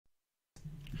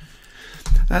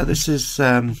This is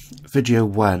video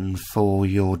 1 for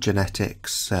your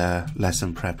genetics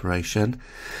lesson preparation.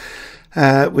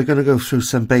 We're going to go through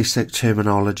some basic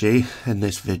terminology in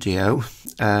this video,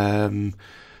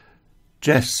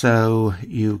 just so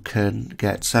you can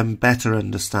get some better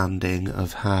understanding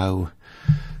of how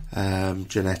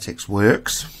genetics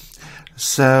works.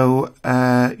 So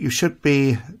you should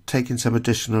be taking some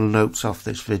additional notes off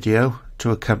this video to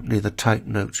accompany the typed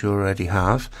notes you already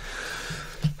have.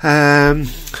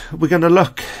 We're going to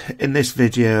look in this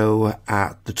video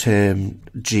at the term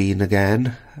gene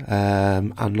again,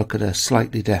 and look at a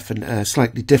slightly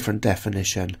different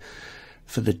definition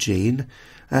for the gene.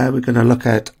 We're going to look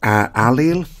at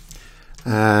allele,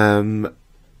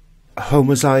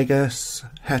 homozygous,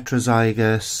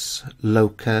 heterozygous,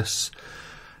 locus,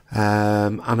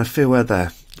 and a few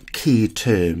other key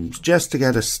terms just to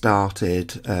get us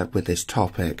started with this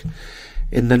topic.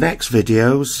 In the next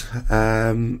videos,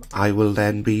 I will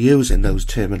then be using those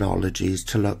terminologies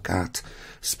to look at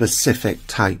specific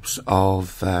types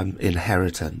of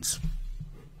inheritance.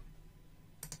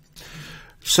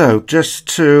 So just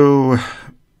to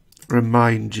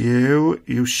remind you,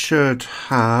 you should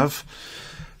have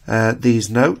these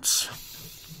notes.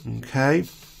 Okay.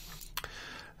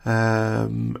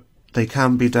 They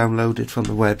can be downloaded from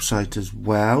the website as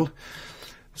well.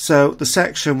 So the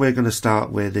section we're going to start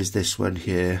with is this one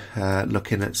here,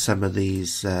 looking at some of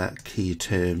these key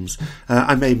terms.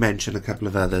 I may mention a couple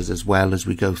of others as well as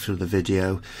we go through the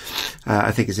video.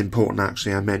 I think it's important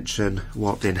actually I mention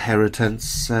what the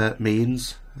inheritance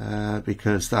means,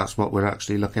 because that's what we're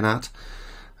actually looking at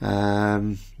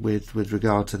with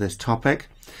regard to this topic.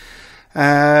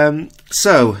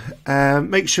 So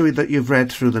make sure that you've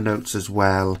read through the notes as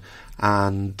well,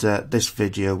 and this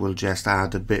video will just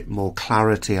add a bit more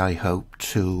clarity, I hope,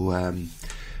 to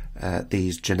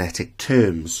these genetic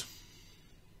terms.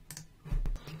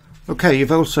 Okay,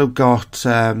 you've also got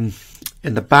in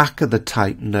the back of the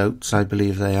typed notes, I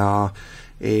believe they are,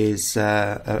 is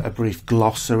a brief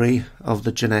glossary of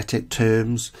the genetic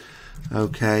terms.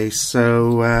 Okay,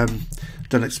 so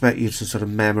don't expect you to sort of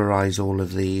memorize all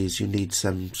of these. You need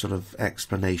some sort of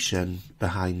explanation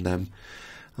behind them.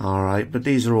 All right, but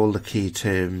these are all the key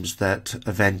terms that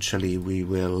eventually we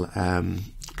will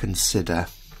consider.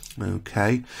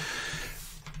 Okay,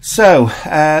 so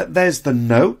there's the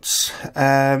notes.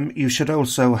 You should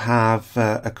also have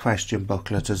a question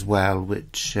booklet as well,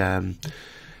 which you'll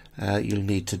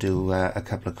need to do a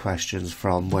couple of questions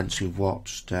from once you've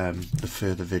watched the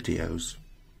further videos.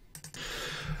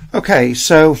 Okay,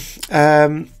 so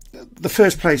the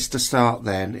first place to start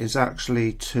then is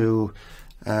actually to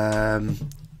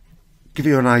give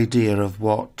you an idea of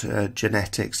what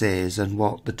genetics is and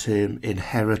what the term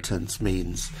inheritance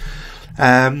means.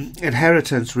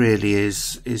 Inheritance really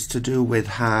is to do with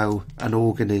how an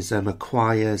organism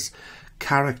acquires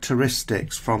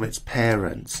characteristics from its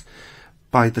parents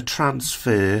by the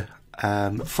transfer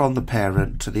from the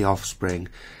parent to the offspring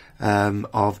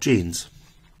of genes.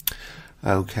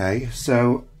 Okay,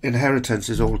 so inheritance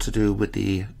is all to do with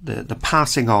the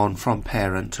passing on from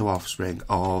parent to offspring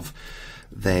of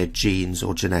their genes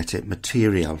or genetic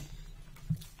material.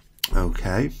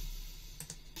 Okay,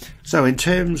 so in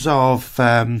terms of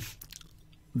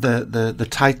the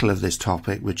title of this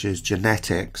topic, which is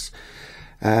genetics,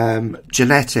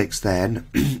 genetics then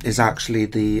is actually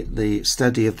the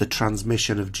study of the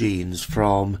transmission of genes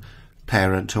from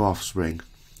parent to offspring.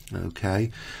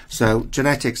 Okay, so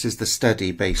genetics is the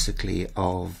study basically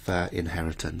of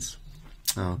inheritance.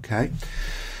 Okay,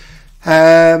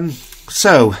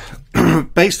 so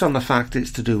based on the fact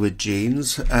it's to do with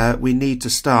genes, we need to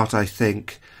start, I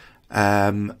think,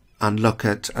 and look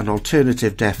at an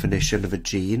alternative definition of a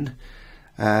gene.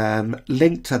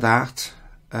 Linked to that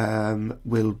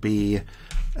will be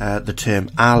the term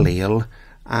allele,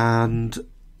 and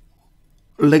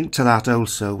linked to that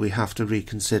also we have to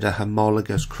reconsider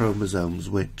homologous chromosomes,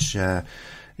 which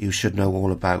you should know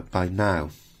all about by now.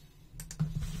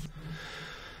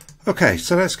 Okay,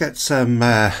 so let's get some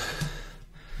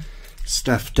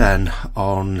stuff done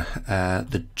on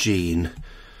the gene.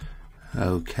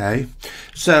 Okay,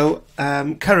 so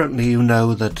currently you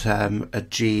know that a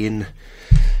gene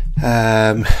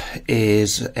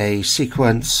is a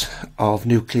sequence of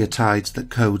nucleotides that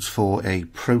codes for a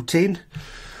protein.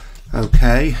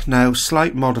 Okay, now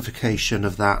slight modification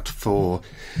of that for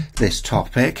this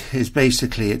topic is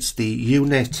basically it's the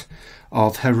unit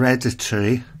of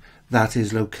heredity that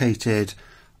is located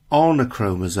on a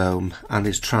chromosome and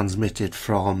is transmitted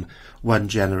from one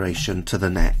generation to the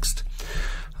next.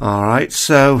 All right,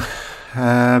 so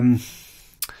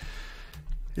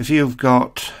if you've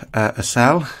got a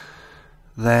cell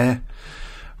there,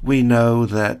 we know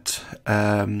that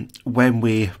when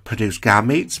we produce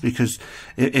gametes, because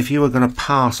if you were going to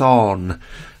pass on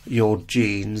your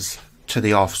genes to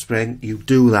the offspring, you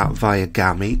do that via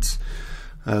gametes.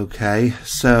 Okay,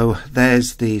 so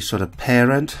there's the sort of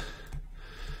parent.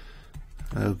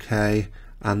 Okay,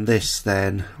 and this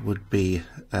then would be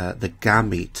the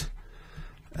gamete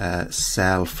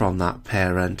cell from that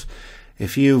parent.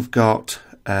 If you've got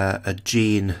a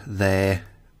gene there,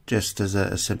 just as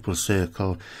a simple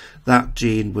circle, that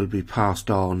gene will be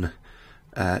passed on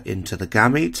into the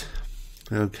gamete.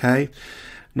 Okay,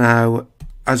 now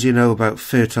as you know about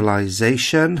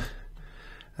fertilization,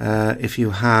 if you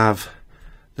have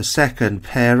the second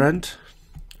parent,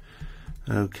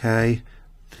 okay,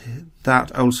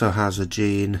 that also has a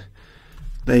gene,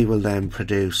 they will then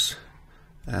produce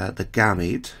the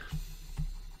gamete.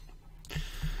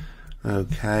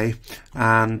 Okay,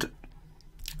 and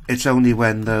it's only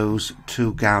when those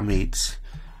two gametes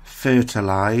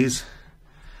fertilize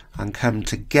and come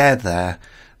together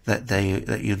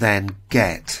that you then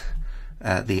get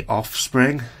the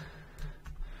offspring.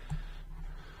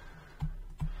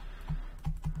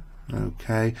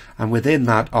 Okay, and within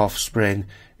that offspring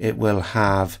it will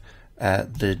have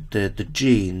the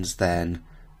genes then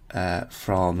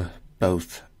from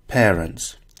both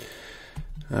parents.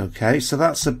 Okay, so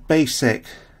that's a basic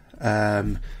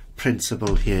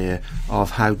principle here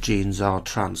of how genes are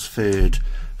transferred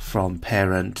from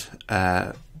parent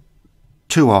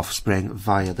to offspring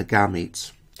via the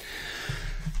gametes.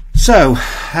 So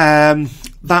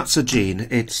that's a gene.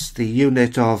 It's the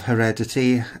unit of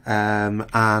heredity,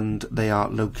 and they are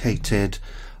located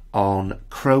on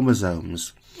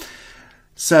chromosomes.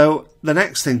 So the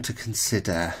next thing to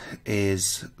consider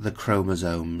is the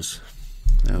chromosomes.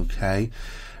 Okay,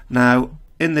 now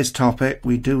in this topic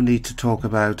we do need to talk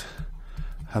about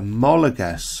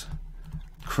homologous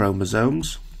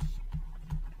chromosomes,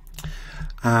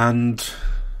 and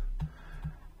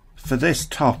for this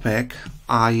topic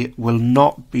I will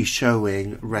not be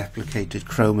showing replicated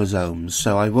chromosomes,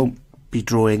 so I won't be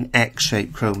drawing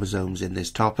X-shaped chromosomes in this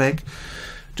topic.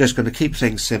 Just going to keep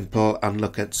things simple and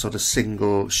look at sort of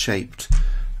single shaped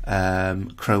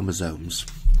chromosomes.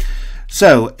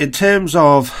 So in terms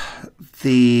of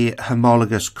the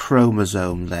homologous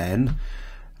chromosome then,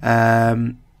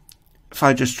 if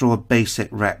I just draw a basic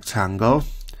rectangle,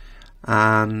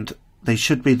 and they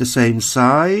should be the same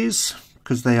size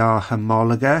because they are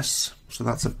homologous, so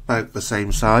that's about the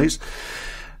same size.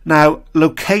 Now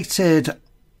located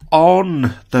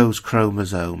on those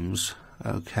chromosomes,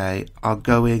 okay, are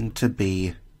going to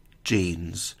be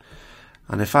genes,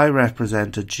 and if I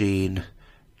represent a gene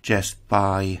just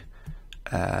by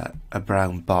a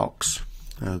brown box,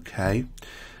 okay,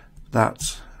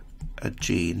 that's a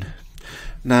gene.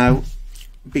 Now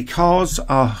because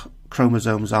our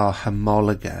chromosomes are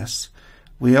homologous,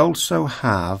 we also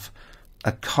have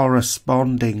a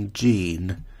corresponding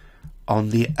gene on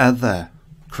the other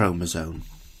chromosome.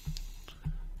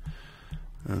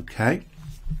 Okay,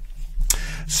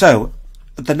 so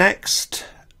the next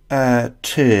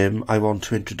term I want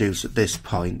to introduce at this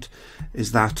point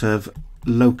is that of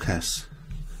locus.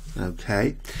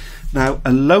 Okay, now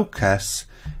a locus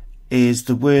is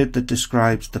the word that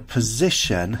describes the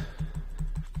position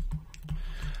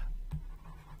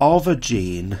of a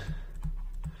gene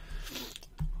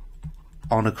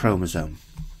on a chromosome.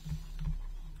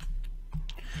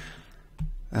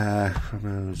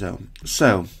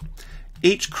 So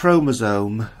each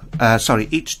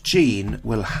each gene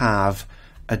will have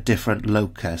a different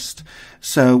locus.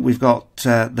 So we've got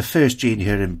the first gene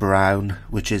here in brown,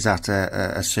 which is at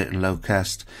a certain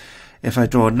locus. If I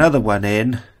draw another one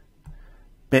in,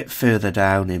 bit further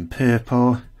down in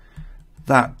purple,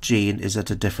 that gene is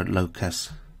at a different locus.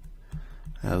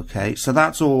 Okay, so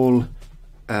that's all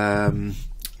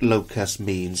locus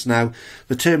means. Now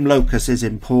the term locus is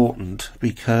important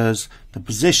because the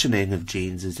positioning of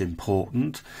genes is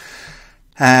important.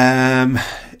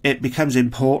 It becomes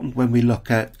important when we look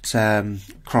at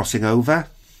crossing over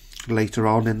later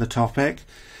on in the topic,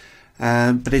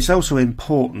 but it's also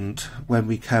important when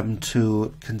we come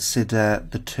to consider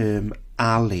the term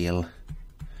allele.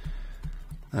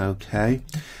 Okay,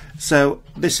 so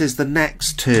this is the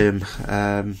next term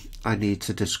I need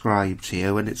to describe to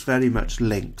you, and it's very much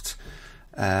linked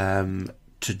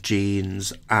to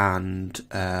genes and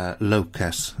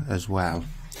locus as well.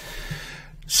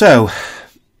 So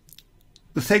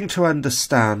the thing to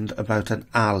understand about an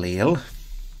allele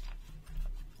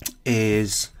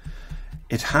is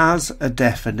it has a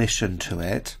definition to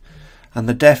it, and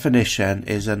the definition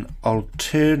is an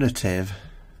alternative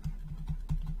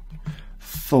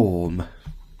form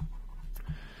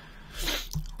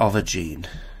of a gene.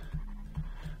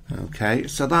 Okay,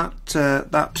 so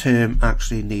that term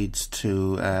actually needs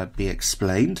to be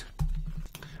explained.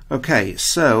 Okay,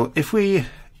 so if we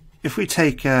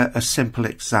take a simple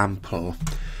example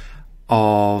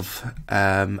of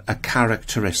a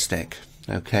characteristic,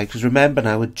 okay, because remember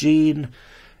now, a gene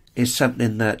is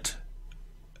something that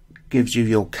gives you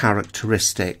your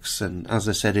characteristics, and as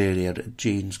I said earlier,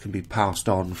 genes can be passed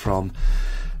on from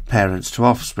parents to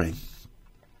offspring.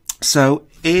 So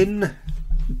in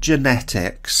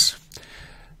genetics,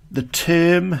 the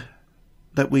term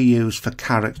that we use for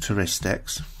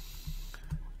characteristics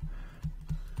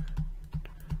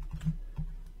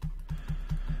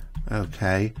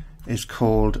is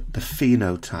called the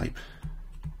phenotype.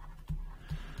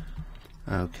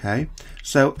 Okay,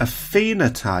 so a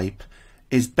phenotype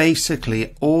is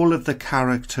basically all of the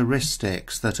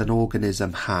characteristics that an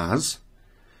organism has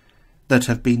that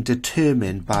have been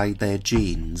determined by their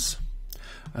genes.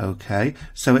 Okay,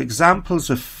 so examples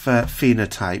of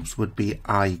phenotypes would be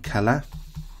eye colour,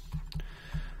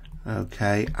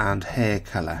 okay, and hair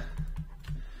colour.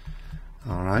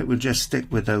 Alright, we'll just stick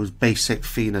with those basic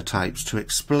phenotypes to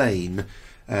explain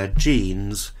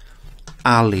genes,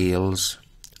 alleles,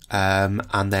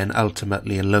 and then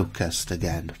ultimately a locus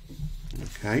again.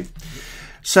 Okay,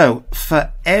 so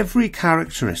for every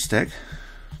characteristic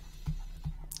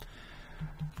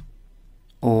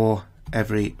or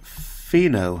every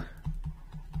phenotype,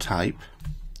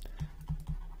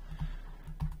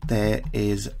 there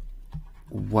is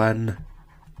one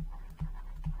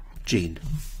gene.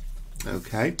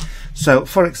 Okay, so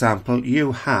for example,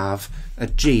 you have a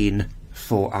gene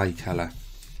for eye colour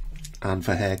and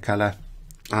for hair colour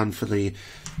and for the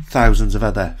thousands of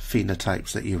other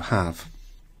phenotypes that you have.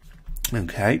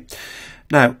 Okay,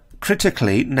 now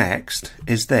critically next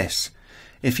is this: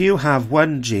 if you have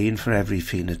one gene for every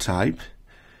phenotype,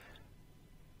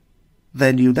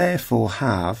 then you therefore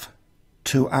have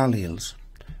two alleles.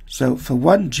 So for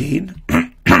one gene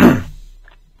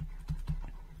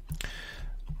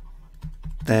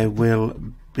there will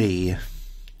be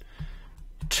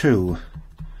two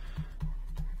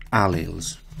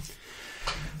alleles.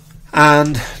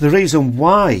 And the reason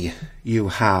why you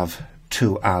have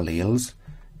two alleles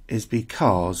is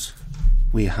because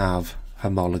we have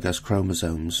homologous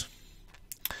chromosomes.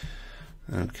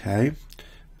 Okay,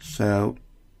 so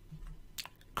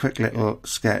quick little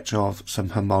sketch of some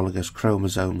homologous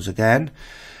chromosomes again.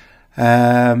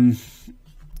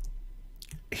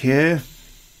 Here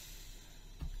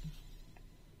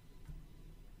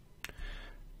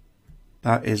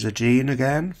that is a gene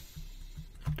again,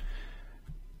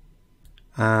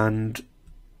 and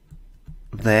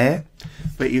there,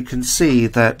 but you can see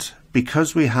that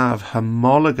because we have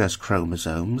homologous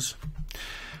chromosomes,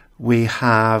 we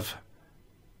have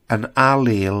an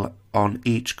allele on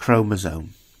each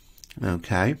chromosome.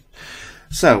 Okay,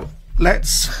 so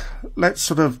let's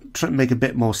sort of try to make a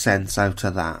bit more sense out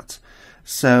of that.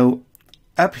 So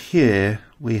up here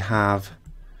we have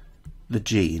the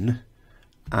gene,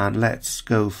 and let's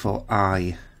go for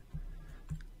eye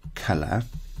colour.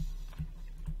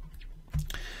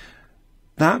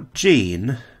 That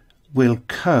gene will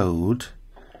code,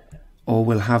 or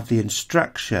will have the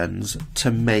instructions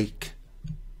to make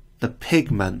the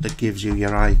pigment that gives you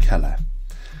your eye colour.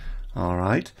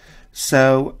 Alright,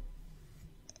 so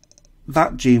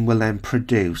that gene will then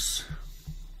produce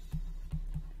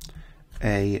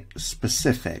a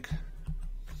specific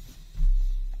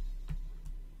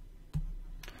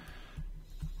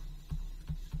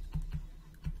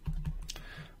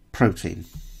protein.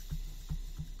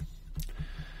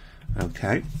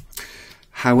 Okay,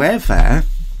 however,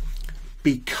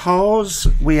 because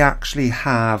we actually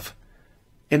have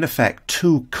in effect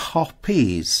two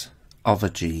copies of a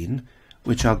gene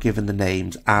which are given the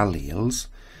names alleles,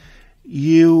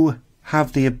 you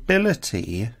have the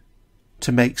ability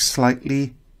to make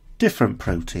slightly different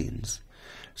proteins.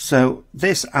 So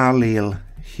this allele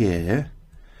here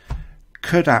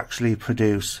could actually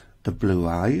produce the blue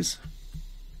eyes,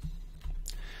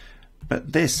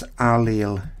 but this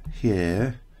allele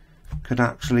here could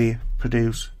actually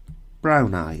produce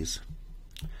brown eyes.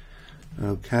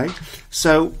 Okay,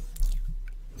 so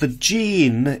the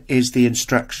gene is the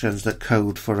instructions that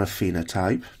code for a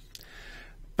phenotype,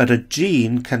 but a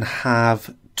gene can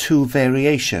have two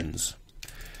variations.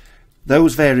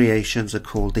 Those variations are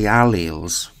called the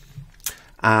alleles,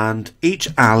 and each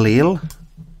allele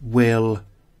will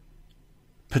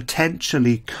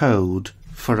potentially code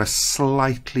for a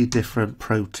slightly different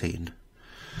protein.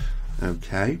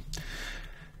 Okay,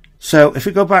 so if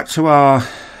we go back to our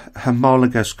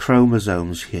homologous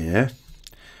chromosomes here,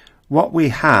 what we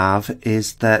have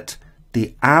is that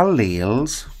the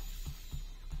alleles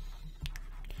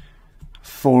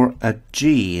for a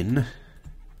gene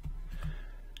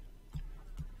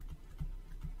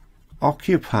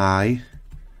occupy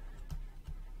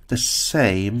the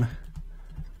same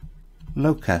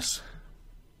locus.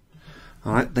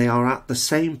 Alright, they are at the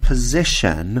same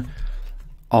position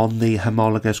on the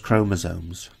homologous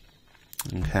chromosomes.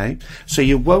 Okay, so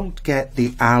you won't get the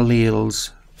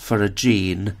alleles for a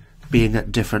gene being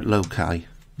at different loci.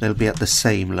 They'll be at the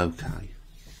same loci.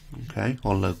 Okay,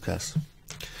 or locus.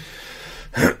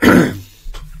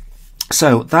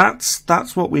 So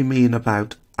that's what we mean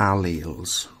about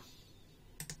alleles.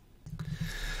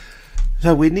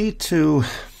 So we need to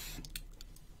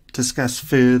discuss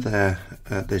further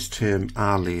this term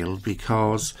allele,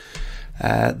 because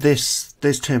this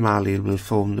term allele will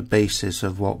form the basis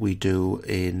of what we do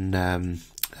in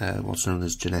what's known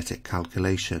as genetic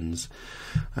calculations.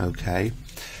 Okay,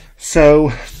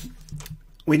 so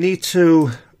we need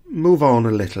to move on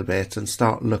a little bit and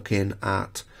start looking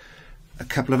at a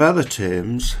couple of other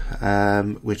terms,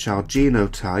 which are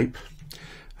genotype,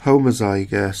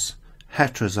 homozygous,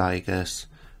 heterozygous,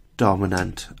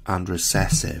 dominant and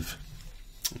recessive.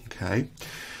 Okay,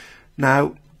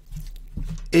 now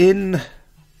in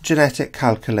genetic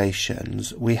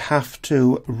calculations we have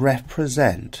to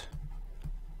represent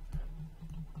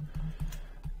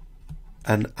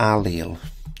an allele,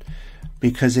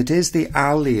 because it is the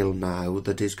allele now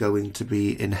that is going to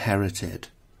be inherited.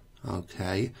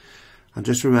 Okay, and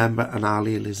just remember, an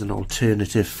allele is an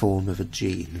alternative form of a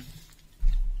gene.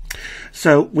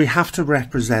 So we have to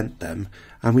represent them,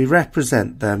 and we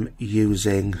represent them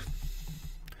using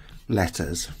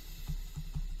letters.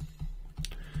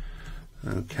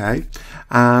 Okay,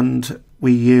 and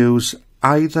we use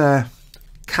either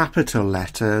capital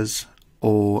letters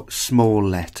or small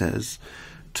letters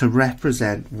to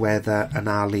represent whether an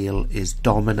allele is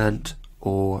dominant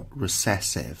or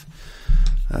recessive.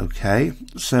 Okay,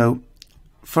 so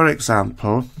for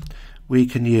example, we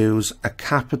can use a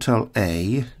capital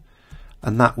A,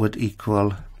 and that would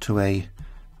equal to a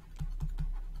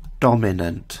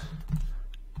dominant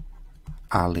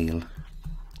allele.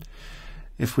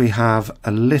 If we have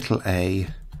a little a,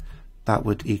 that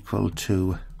would equal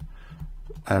to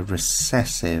a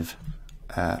recessive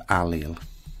allele.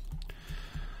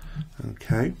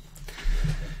 Okay,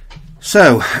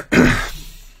 so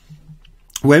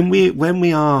when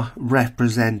we are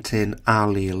representing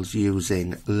alleles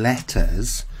using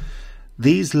letters,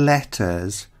 these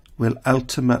letters will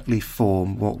ultimately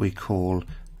form what we call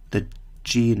the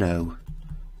genotype.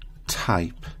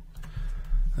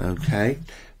 Okay,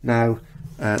 now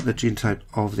the genotype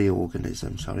of the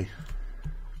organism, sorry.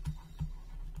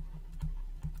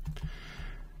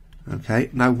 Okay,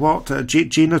 now what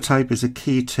genotype is a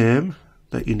key term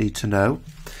that you need to know,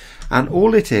 and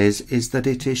all it is that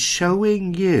it is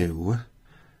showing you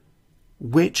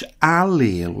which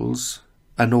alleles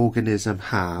an organism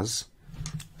has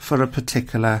for a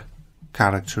particular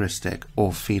characteristic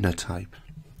or phenotype.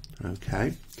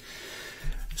 Okay,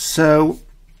 so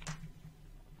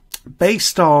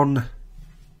based on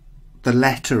the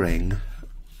lettering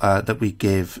that we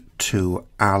give to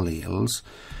alleles,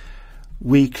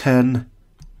 we can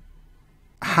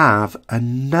have a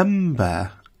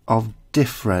number of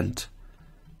different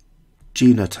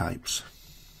genotypes.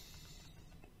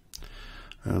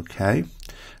 Okay,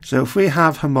 so if we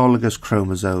have homologous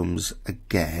chromosomes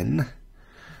again,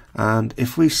 and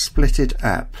if we split it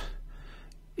up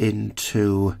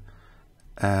into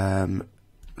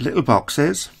little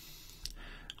boxes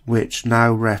which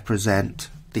now represent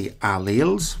the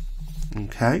alleles.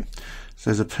 Okay, so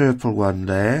there's a purple one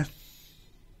there.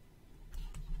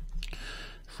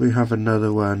 If we have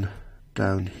another one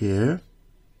down here.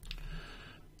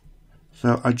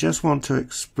 So I just want to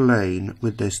explain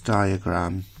with this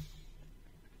diagram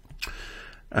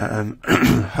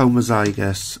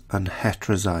homozygous and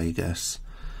heterozygous.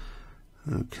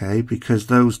 Okay, because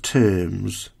those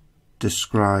terms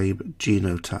describe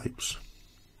genotypes.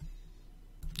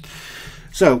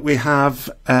 So we have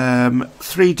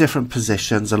 3 different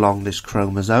positions along this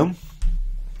chromosome.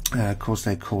 Of course,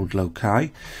 they're called loci.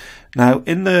 Now,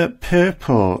 in the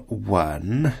purple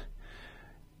one,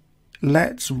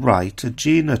 let's write a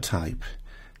genotype.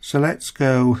 So let's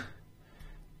go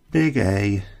big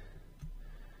A,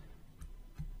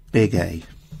 big A.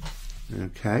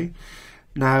 Okay.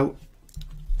 Now,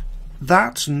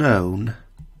 that's known,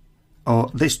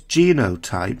 or this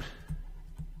genotype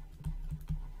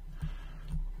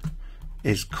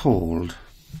is called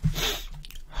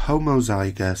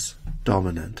homozygous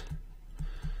dominant.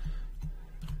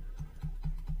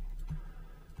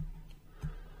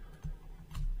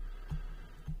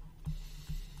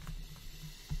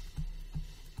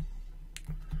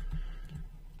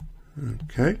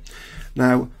 Okay,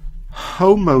 now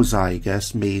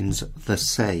homozygous means the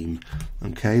same.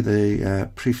 Okay, the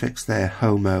prefix there,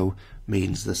 homo,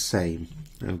 means the same.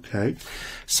 Okay,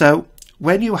 so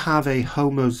when you have a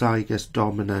homozygous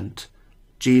dominant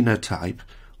genotype,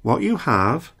 what you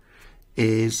have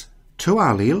is two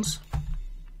alleles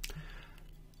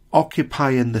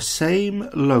occupying the same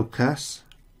locus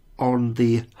on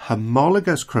the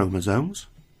homologous chromosomes,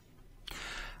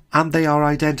 and they are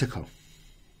identical.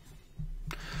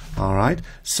 All right,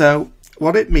 so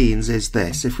what it means is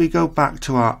this: if we go back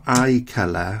to our eye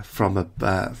colour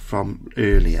from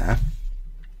earlier,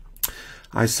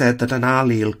 I said that an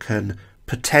allele can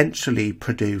potentially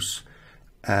produce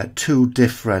two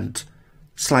different,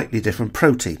 slightly different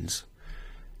proteins.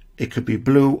 It could be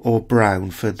blue or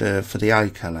brown for the eye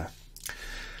colour.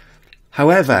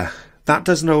 However, that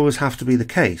doesn't always have to be the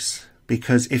case,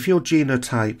 because if your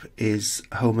genotype is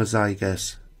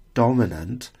homozygous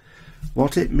dominant,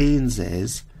 what it means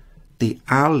is the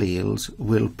alleles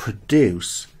will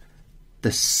produce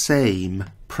the same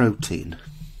protein.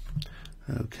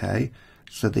 Okay,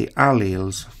 so the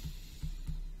alleles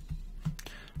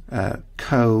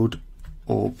code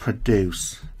or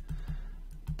produce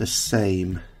the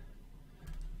same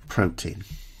protein.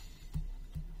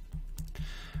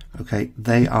 Okay,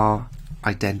 they are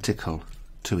identical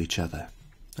to each other.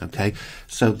 Okay,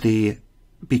 so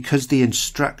because the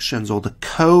instructions or the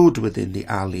code within the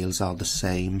alleles are the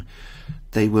same,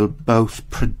 they will both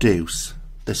produce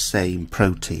the same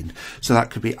protein. So that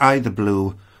could be either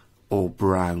blue or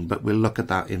brown, but we'll look at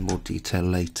that in more detail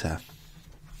later.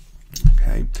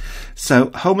 Okay, so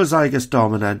homozygous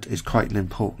dominant is quite an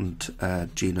important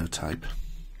genotype.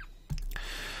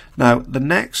 Now, the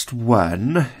next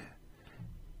one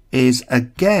is,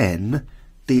 again,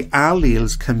 the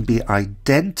alleles can be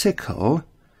identical,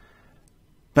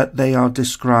 but they are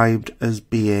described as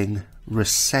being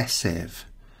recessive.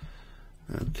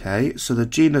 Okay, so the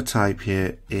genotype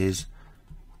here is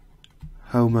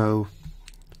homozygous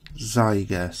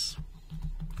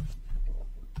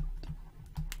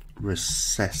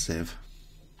recessive.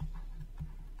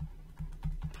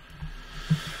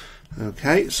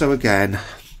 Okay, so again,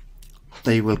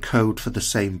 they will code for the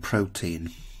same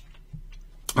protein.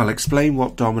 I'll explain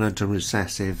what dominant and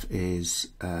recessive is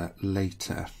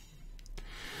later.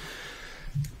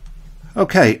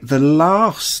 Okay, the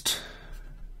last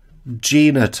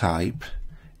genotype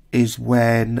is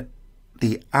when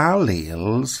the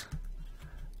alleles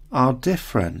are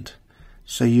different.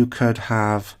 So you could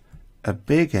have a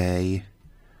big A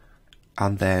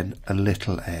and then a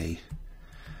little a.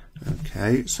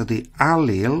 Okay, so the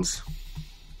alleles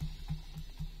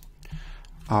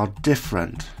are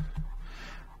different.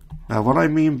 Now, what I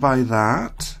mean by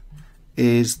that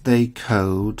is they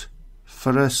code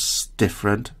for a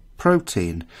different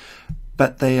protein,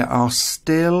 but they are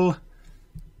still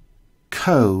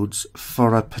codes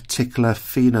for a particular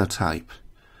phenotype.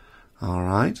 All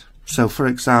right, so for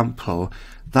example,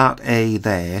 that A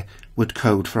there would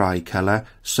code for eye colour,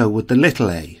 so would the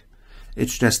little a.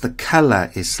 It's just the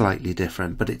colour is slightly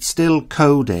different, but it's still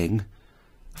coding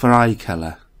for eye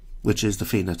colour, which is the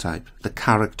phenotype, the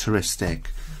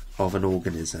characteristic of an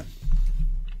organism.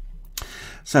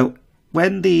 So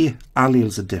when the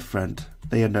alleles are different,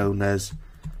 they are known as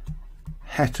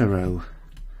heterozygous.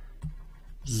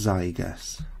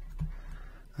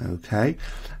 Okay,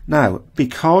 now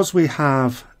because we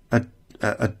have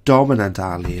a dominant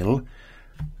allele,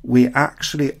 we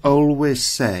actually always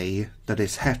say that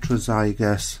it's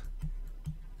heterozygous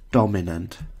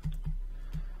dominant.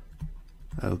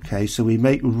 Okay, so we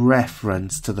make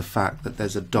reference to the fact that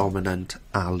there's a dominant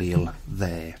allele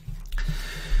there.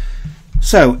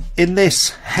 So in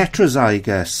this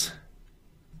heterozygous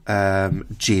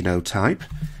genotype,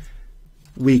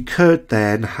 we could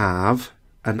then have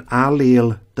an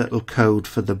allele that will code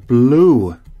for the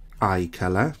blue eye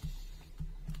colour,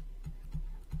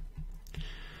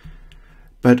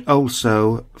 but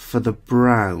also for the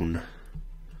brown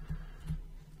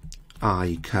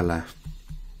eye colour.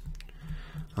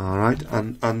 All right,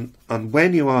 and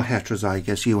when you are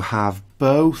heterozygous, you have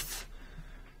both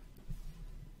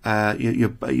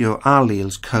your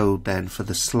alleles code then for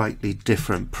the slightly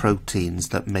different proteins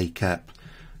that make up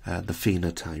the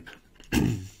phenotype.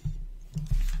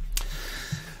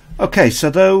 Okay,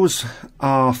 so those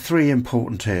are three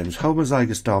important terms: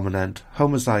 homozygous dominant,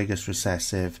 homozygous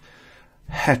recessive,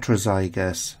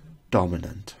 heterozygous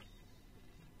dominant.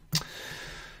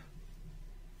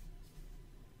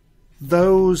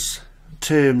 Those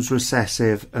terms,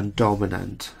 recessive and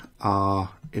dominant,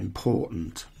 are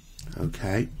important.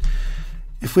 Okay,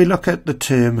 if we look at the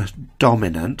term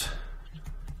dominant,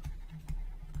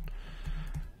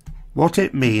 What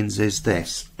it means is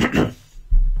this.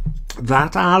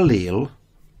 That allele,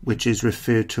 which is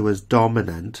referred to as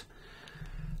dominant,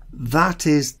 that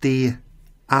is the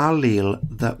allele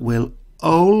that will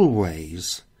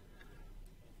always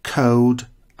code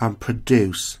and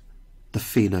produce the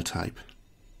phenotype.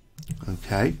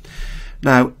 Okay.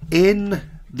 Now, in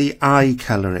the eye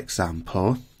colour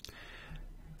example,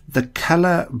 the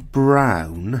colour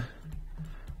brown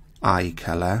eye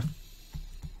colour,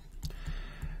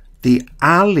 the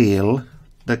allele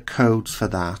that codes for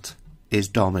that is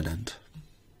dominant.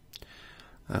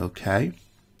 Okay.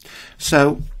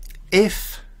 So,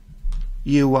 if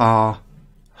you are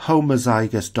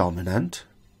homozygous dominant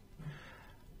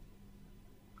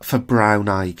for brown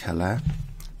eye colour,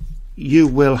 you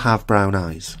will have brown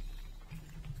eyes.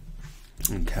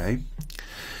 Okay.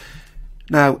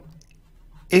 Now,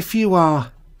 if you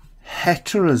are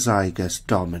heterozygous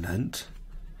dominant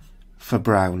for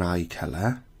brown eye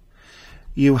colour,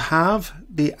 you have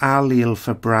the allele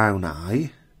for brown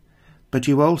eye, but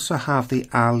you also have the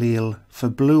allele for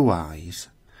blue eyes.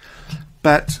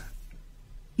 But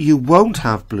you won't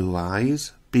have blue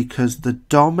eyes because the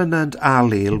dominant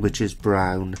allele, which is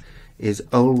brown, is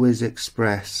always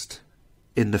expressed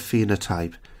in the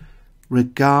phenotype,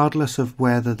 regardless of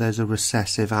whether there's a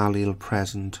recessive allele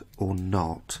present or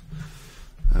not.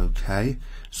 Okay,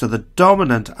 so the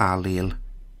dominant allele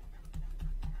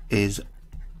is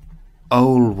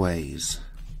always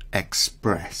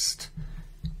expressed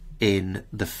in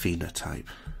the phenotype.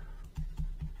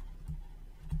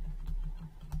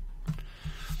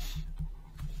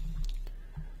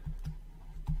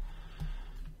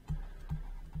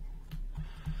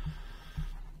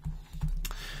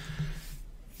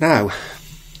 Now,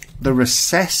 the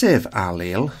recessive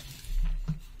allele,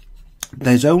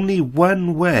 there's only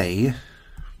one way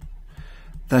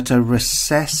that a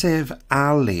recessive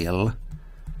allele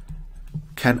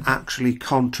can actually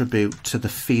contribute to the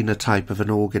phenotype of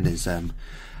an organism,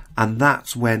 and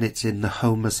that's when it's in the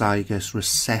homozygous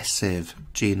recessive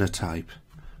genotype.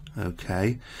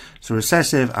 Okay, so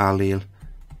recessive allele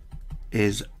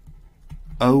is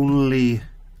only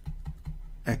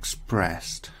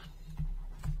expressed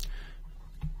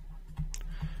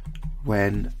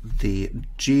when the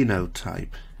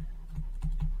genotype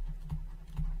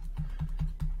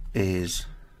is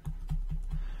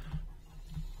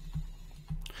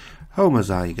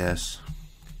homozygous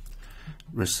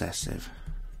recessive.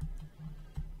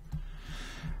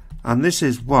 And this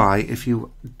is why, if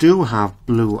you do have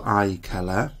blue eye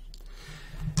colour,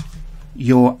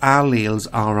 your alleles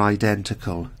are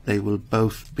identical. They will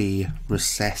both be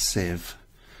recessive.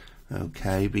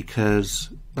 Okay, because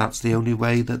that's the only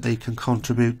way that they can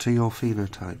contribute to your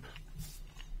phenotype.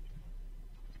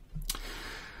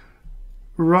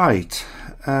 Right,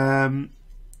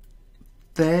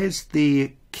 there's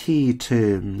the key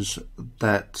terms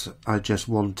that I just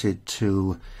wanted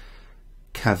to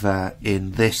cover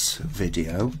in this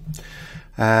video.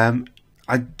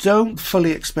 I don't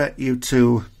fully expect you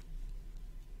to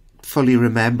fully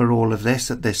remember all of this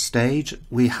at this stage.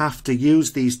 We have to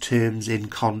use these terms in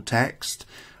context.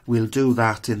 We'll do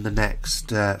that in the next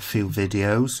few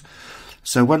videos.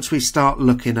 So once we start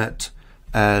looking at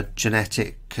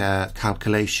genetic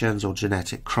calculations or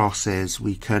genetic crosses,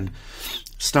 we can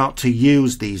start to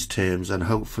use these terms, and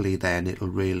hopefully then it'll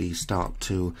really start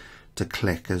to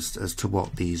click as to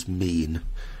what these mean.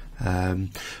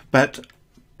 But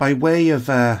by way of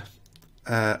a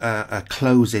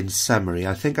closing summary,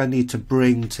 I think I need to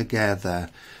bring together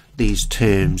these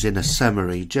terms in a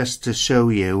summary just to show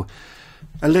you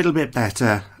a little bit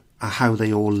better how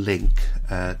they all link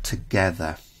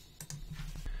together.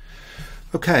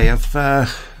 Okay,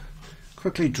 I've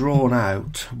quickly drawn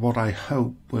out what I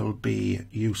hope will be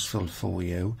useful for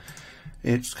you.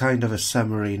 It's kind of a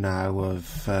summary now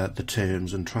of the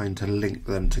terms and trying to link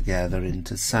them together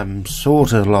into some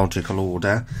sort of logical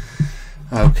order.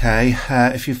 Okay,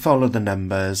 if you follow the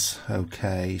numbers,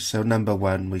 okay, so number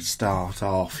 1, we start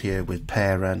off here with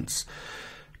parents.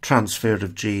 Transfer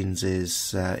of genes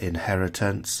is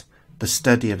inheritance. The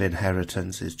study of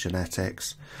inheritance is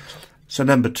genetics. So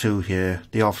number 2 here,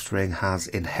 the offspring has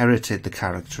inherited the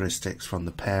characteristics from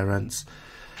the parents.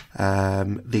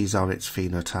 These are its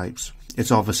phenotypes.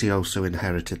 It's obviously also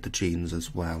inherited the genes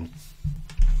as well.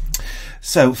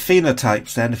 So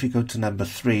phenotypes then, if you go to number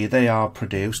 3, they are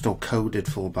produced or coded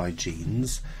for by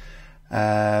genes.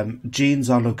 Genes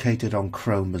are located on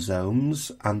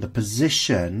chromosomes, and the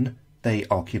position they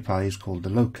occupy is called the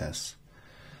locus.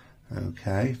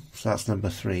 Okay, so that's number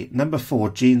 3. Number 4,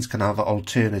 genes can have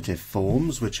alternative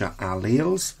forms, which are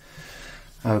alleles.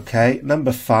 Okay,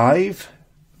 number 5,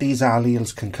 these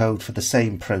alleles can code for the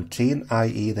same protein,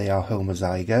 i.e. they are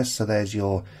homozygous. So there's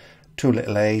your 2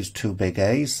 little a's, 2 big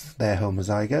a's, they're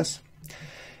homozygous.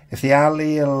 If the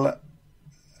allele,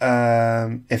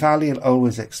 if allele O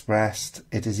is expressed,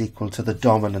 it is equal to the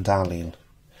dominant allele.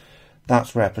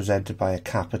 That's represented by a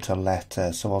capital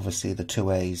letter, so obviously the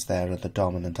 2 a's there are the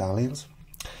dominant alleles.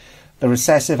 The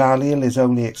recessive allele is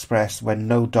only expressed when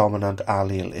no dominant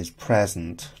allele is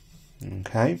present.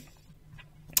 Okay.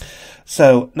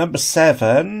 So number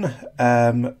 7,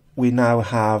 we now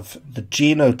have the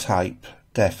genotype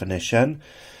definition.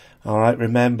 All right.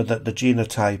 Remember that the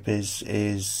genotype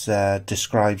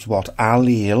describes what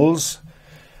alleles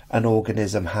an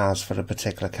organism has for a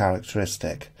particular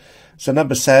characteristic. So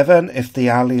number 7, if the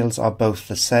alleles are both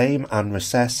the same and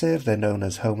recessive, they're known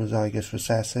as homozygous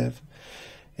recessive.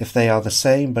 If they are the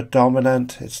same but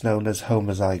dominant, it's known as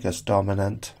homozygous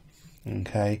dominant.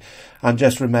 Okay, and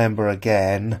just remember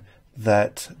again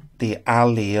that the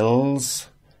alleles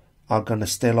are going to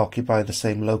still occupy the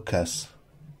same locus.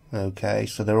 Okay,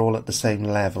 so they're all at the same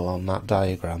level on that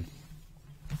diagram.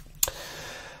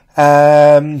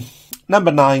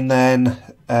 Number 9 then,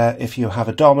 if you have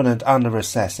a dominant and a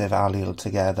recessive allele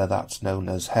together, that's known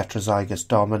as heterozygous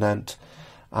dominant.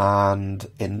 And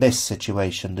in this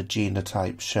situation, the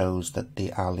genotype shows that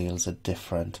the alleles are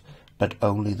different, but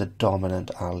only the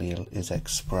dominant allele is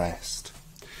expressed.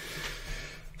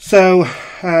 So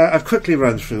I've quickly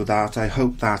run through that. I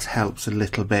hope that helps a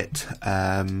little bit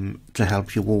to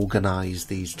help you organise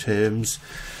these terms.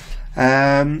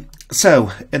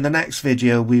 So in the next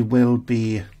video, we will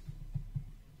be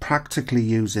practically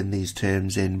using these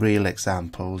terms in real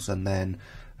examples, and then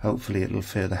hopefully it will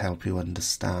further help you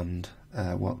understand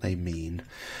what they mean.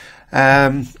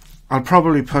 I'll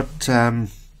probably put a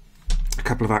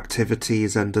couple of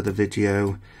activities under the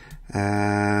video.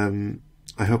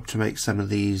 I hope to make some of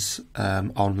these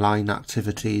online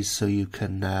activities so you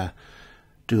can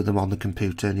do them on the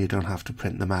computer and you don't have to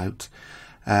print them out.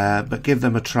 But give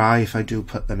them a try if I do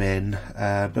put them in.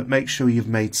 But make sure you've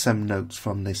made some notes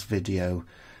from this video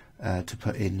to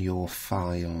put in your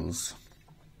files.